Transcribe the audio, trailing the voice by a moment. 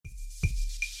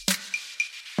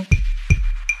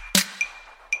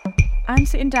I'm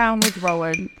sitting down with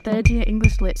Rowan, third year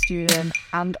English Lit student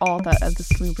and author of The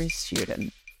Slewberry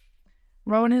Student.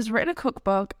 Rowan has written a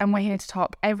cookbook and we're here to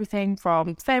talk everything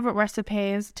from favourite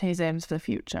recipes to his aims for the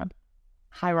future.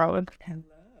 Hi Rowan. Hello.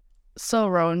 So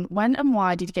Rowan, when and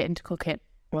why did you get into cooking?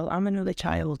 Well, I'm an only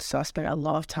child, so I spent a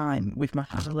lot of time with my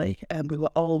family. We were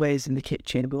always in the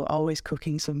kitchen. We were always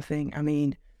cooking something. I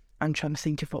mean, I'm trying to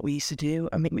think of what we used to do.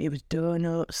 I mean, it was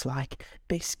donuts, like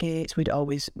biscuits. We'd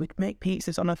make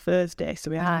pizzas on a Thursday. So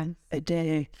we had a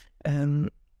day, a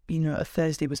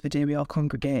Thursday was the day we all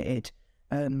congregated.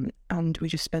 And we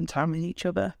just spent time with each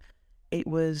other. It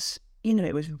was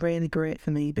really great for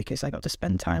me because I got to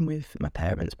spend time with my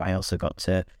parents, but I also got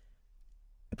to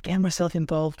get myself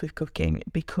involved with cooking,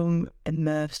 become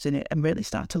immersed in it, and really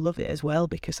start to love it as well,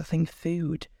 because I think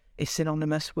food is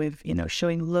synonymous with,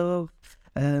 showing love,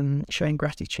 showing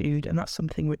gratitude, and that's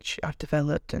something which I've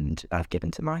developed and I've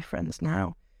given to my friends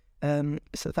now.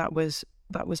 So that was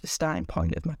the starting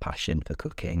point of my passion for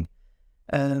cooking.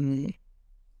 So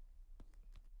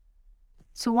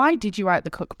why did you write the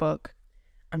cookbook?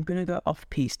 I'm going to go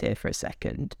off-piste here for a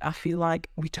second. I feel like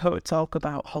we don't talk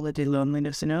about holiday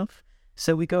loneliness enough.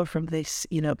 So we go from this,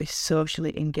 this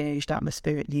socially engaged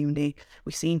atmosphere at uni.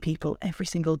 We're seeing people every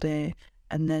single day.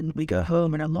 And then we go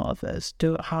home and a lot of us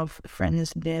don't have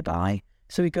friends nearby.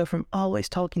 So we go from always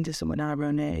talking to someone our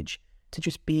own age to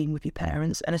just being with your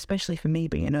parents. And especially for me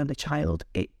being an only child,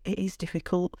 it is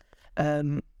difficult.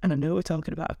 And I know we're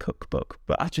talking about a cookbook,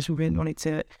 but I just really wanted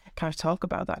to kind of talk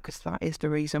about that because that is the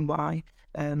reason why.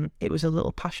 It was a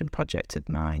little passion project of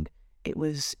mine. It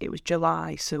was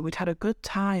July, so we'd had a good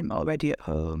time already at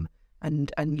home,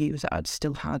 and I knew that I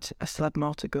still had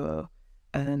more to go.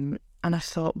 And I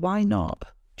thought, why not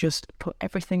just put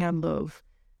everything I love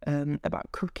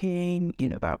about cooking,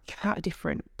 about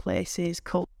different places.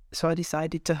 So I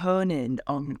decided to hone in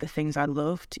on the things I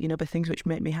loved, the things which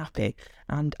make me happy,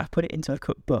 and I put it into a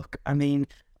cookbook. I mean,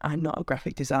 I'm not a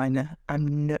graphic designer.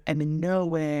 I'm in no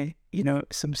way,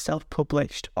 some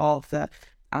self-published author.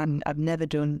 And I've never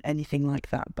done anything like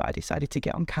that, but I decided to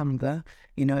get on Canva.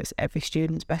 It's every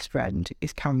student's best friend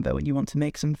is Canva when you want to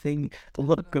make something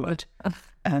look good.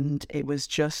 And it was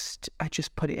I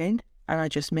just put it in and I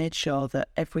just made sure that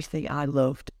everything I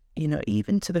loved,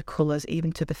 even to the colours,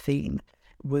 even to the theme,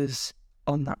 was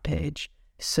on that page.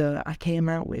 So I came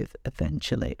out with,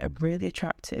 eventually, a really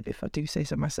attractive, if I do say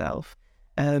so myself,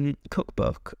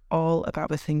 cookbook, all about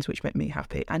the things which make me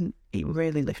happy, and it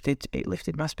really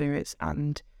lifted my spirits,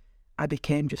 and I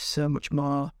became just so much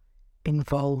more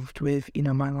involved with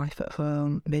my life at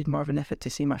home. Made more of an effort to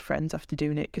see my friends after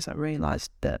doing it, because I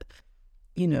realised that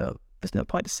there's no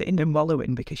point sitting and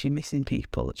wallowing because you're missing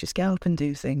people. Just get up and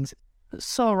do things.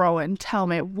 So Rowan, tell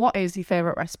me, what is your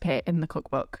favourite recipe in the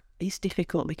cookbook? It's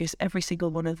difficult because every single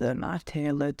one of them I've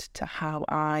tailored to how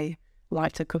I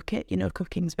like to cook it.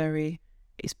 Cooking's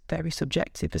it's very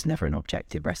subjective. There's never an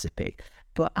objective recipe.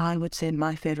 But I would say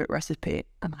my favourite recipe,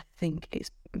 and I think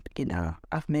it's,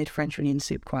 I've made French onion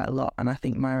soup quite a lot, and I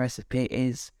think my recipe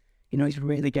is, is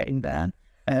really getting there.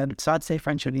 So I'd say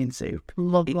French onion soup.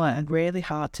 Lovely. It's really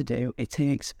hard to do. It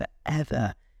takes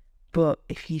forever. But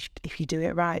if you do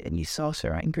it right and you source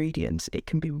the right ingredients, it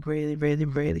can be really, really,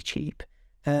 really cheap.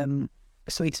 So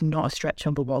it's not a stretch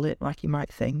on the wallet like you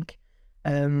might think.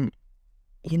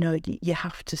 You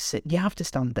have to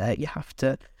stand there, you have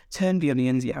to turn the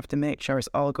onions, you have to make sure it's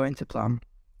all going to plan.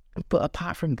 But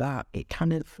apart from that, it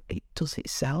does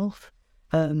itself.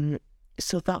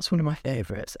 So that's one of my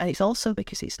favourites. And it's also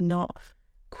because it's not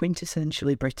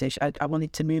quintessentially British. I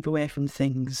wanted to move away from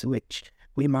things which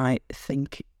we might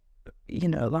think,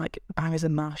 like bangers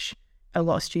and mash. A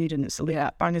lot of students,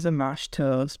 bangers and mash,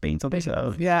 toast, beans on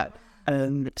toast. Yeah.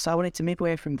 So I wanted to move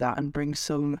away from that and bring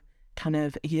some kind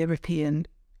of European,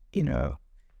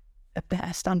 a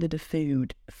better standard of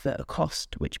food for a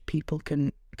cost which people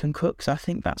can cook. So I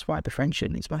think that's why the French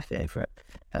onion is my favourite.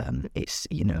 It's,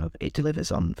 it delivers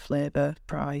on flavour,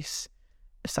 price,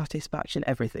 satisfaction,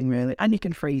 everything really. And you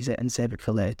can freeze it and save it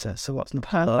for later. So what's not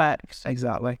perfect?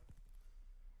 Exactly.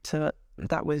 So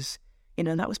that was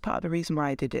part of the reason why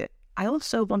I did it. I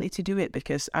also wanted to do it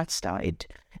because I'd started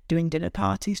doing dinner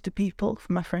parties to people,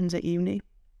 for my friends at uni.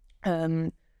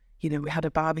 We had a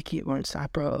barbecue once. I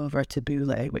brought over a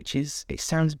tabbouleh, it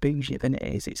sounds bougie than it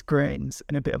is. It's grains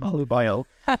and a bit of olive oil.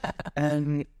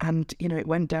 And it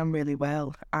went down really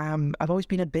well. I've always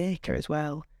been a baker as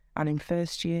well. And in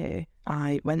first year,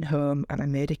 I went home and I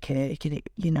made a cake, and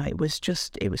it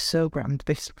was so grand.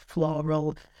 This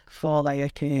floral 4-layer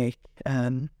cake.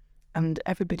 And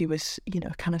everybody was,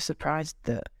 kind of surprised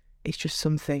that it's just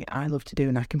something I love to do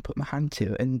and I can put my hand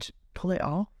to and pull it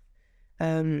off.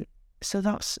 So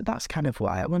that's kind of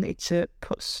why I wanted to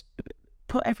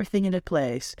put everything in a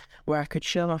place where I could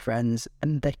show my friends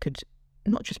and they could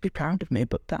not just be proud of me,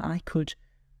 but that I could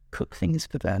cook things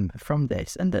for them from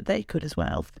this and that they could as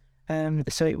well.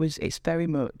 So it's very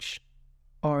much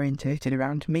orientated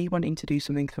around me wanting to do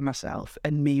something for myself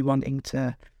and me wanting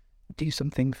to do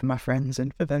something for my friends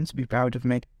and for them to be proud of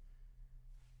me.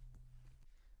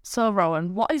 So,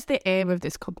 Rowan, what is the aim of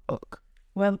this cookbook?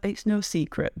 Well, it's no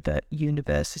secret that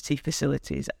university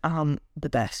facilities aren't the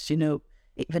best.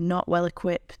 They're not well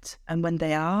equipped, and when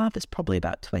they are, there's probably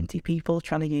about 20 people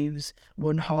trying to use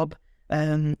one hob.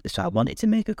 So I wanted to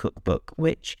make a cookbook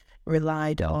which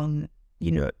relied on,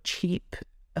 cheap,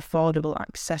 affordable,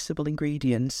 accessible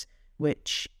ingredients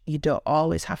which you don't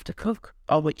always have to cook,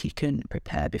 or which you can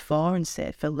prepare before and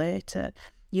save for later.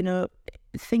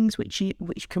 Things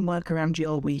which can work around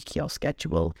your week, your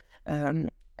schedule,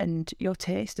 and your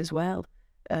taste as well.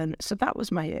 So that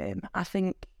was my aim. I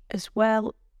think as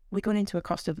well, we're going into a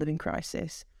cost of living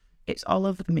crisis. It's all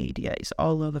over the media, it's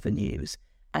all over the news,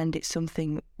 and it's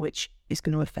something which is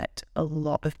going to affect a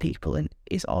lot of people and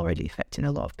is already affecting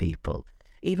a lot of people.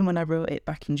 Even when I wrote it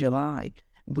back in July,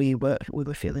 we were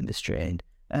feeling the strain.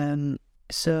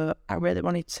 So I really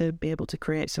wanted to be able to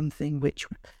create something which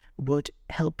would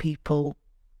help people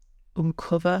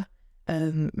uncover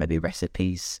maybe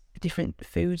recipes, different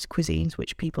foods, cuisines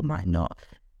which people might not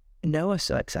know are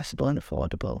so accessible and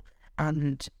affordable,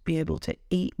 and be able to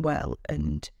eat well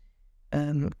and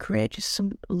create just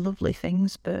some lovely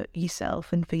things for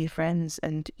yourself and for your friends,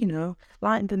 and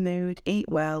lighten the mood, eat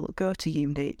well, go to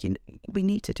uni. We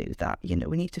need to do that.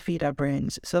 We need to feed our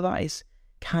brains. So that is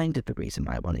kind of the reason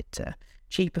why I wanted to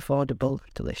cheap, affordable,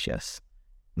 delicious.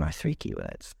 My 3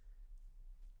 keywords.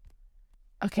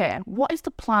 Okay, what is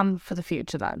the plan for the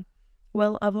future then?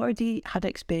 Well, I've already had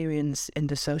experience in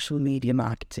the social media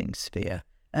marketing sphere.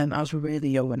 I was really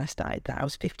young when I started that. I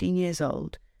was 15 years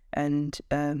old, and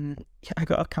I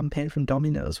got a campaign from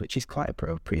Domino's, which is quite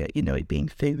appropriate, it being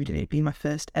food, and it being my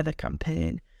first ever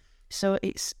campaign. So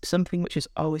it's something which has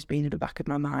always been in the back of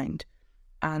my mind.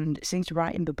 And since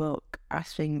writing the book, I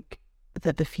think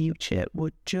that the future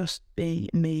would just be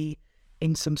me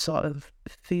in some sort of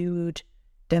food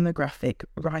demographic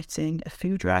writing, a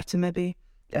food writer maybe.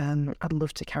 I'd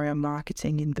love to carry on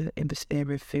marketing in the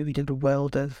sphere of food, in the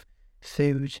world of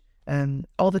food.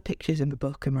 All the pictures in the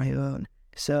book are my own,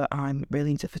 so I'm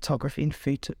really into photography and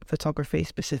food photography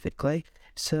specifically.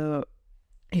 So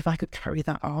if I could carry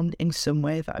that on in some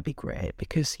way, that'd be great,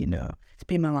 because it's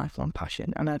been my lifelong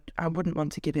passion, and I wouldn't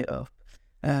want to give it up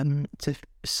to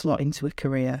slot into a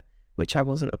career which I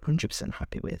wasn't 100%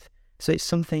 happy with. So it's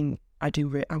something I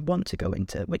want to go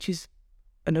into, which is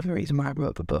another reason why I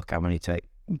wrote the book. I wanted to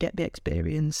get the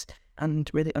experience and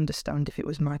really understand if it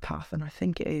was my path, and I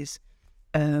think it is.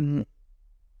 In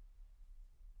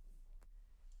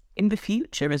the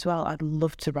future as well, I'd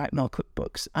love to write more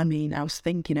cookbooks. I mean, I was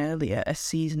thinking earlier, a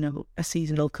seasonal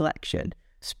collection,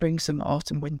 spring, summer,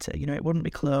 autumn, winter. It wouldn't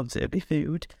be clothes, it would be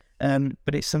food.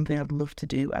 But it's something I'd love to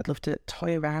do. I'd love to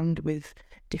toy around with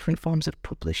different forms of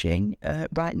publishing.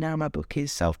 Right now, my book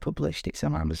is self-published. It's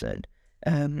on Amazon.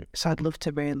 So I'd love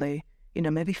to really,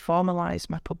 maybe formalise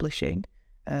my publishing,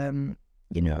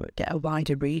 get a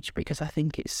wider reach, because I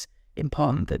think it's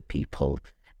important that people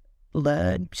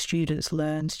learn,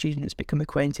 students become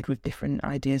acquainted with different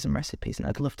ideas and recipes, and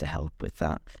I'd love to help with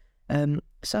that.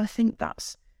 So I think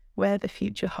that's where the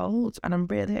future holds, and I'm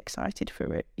really excited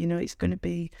for it. It's going to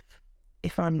be,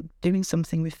 if I'm doing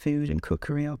something with food and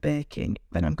cookery or baking,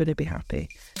 then I'm going to be happy,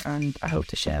 and I hope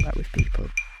to share that with people.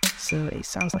 So it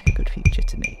sounds like a good future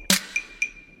to me.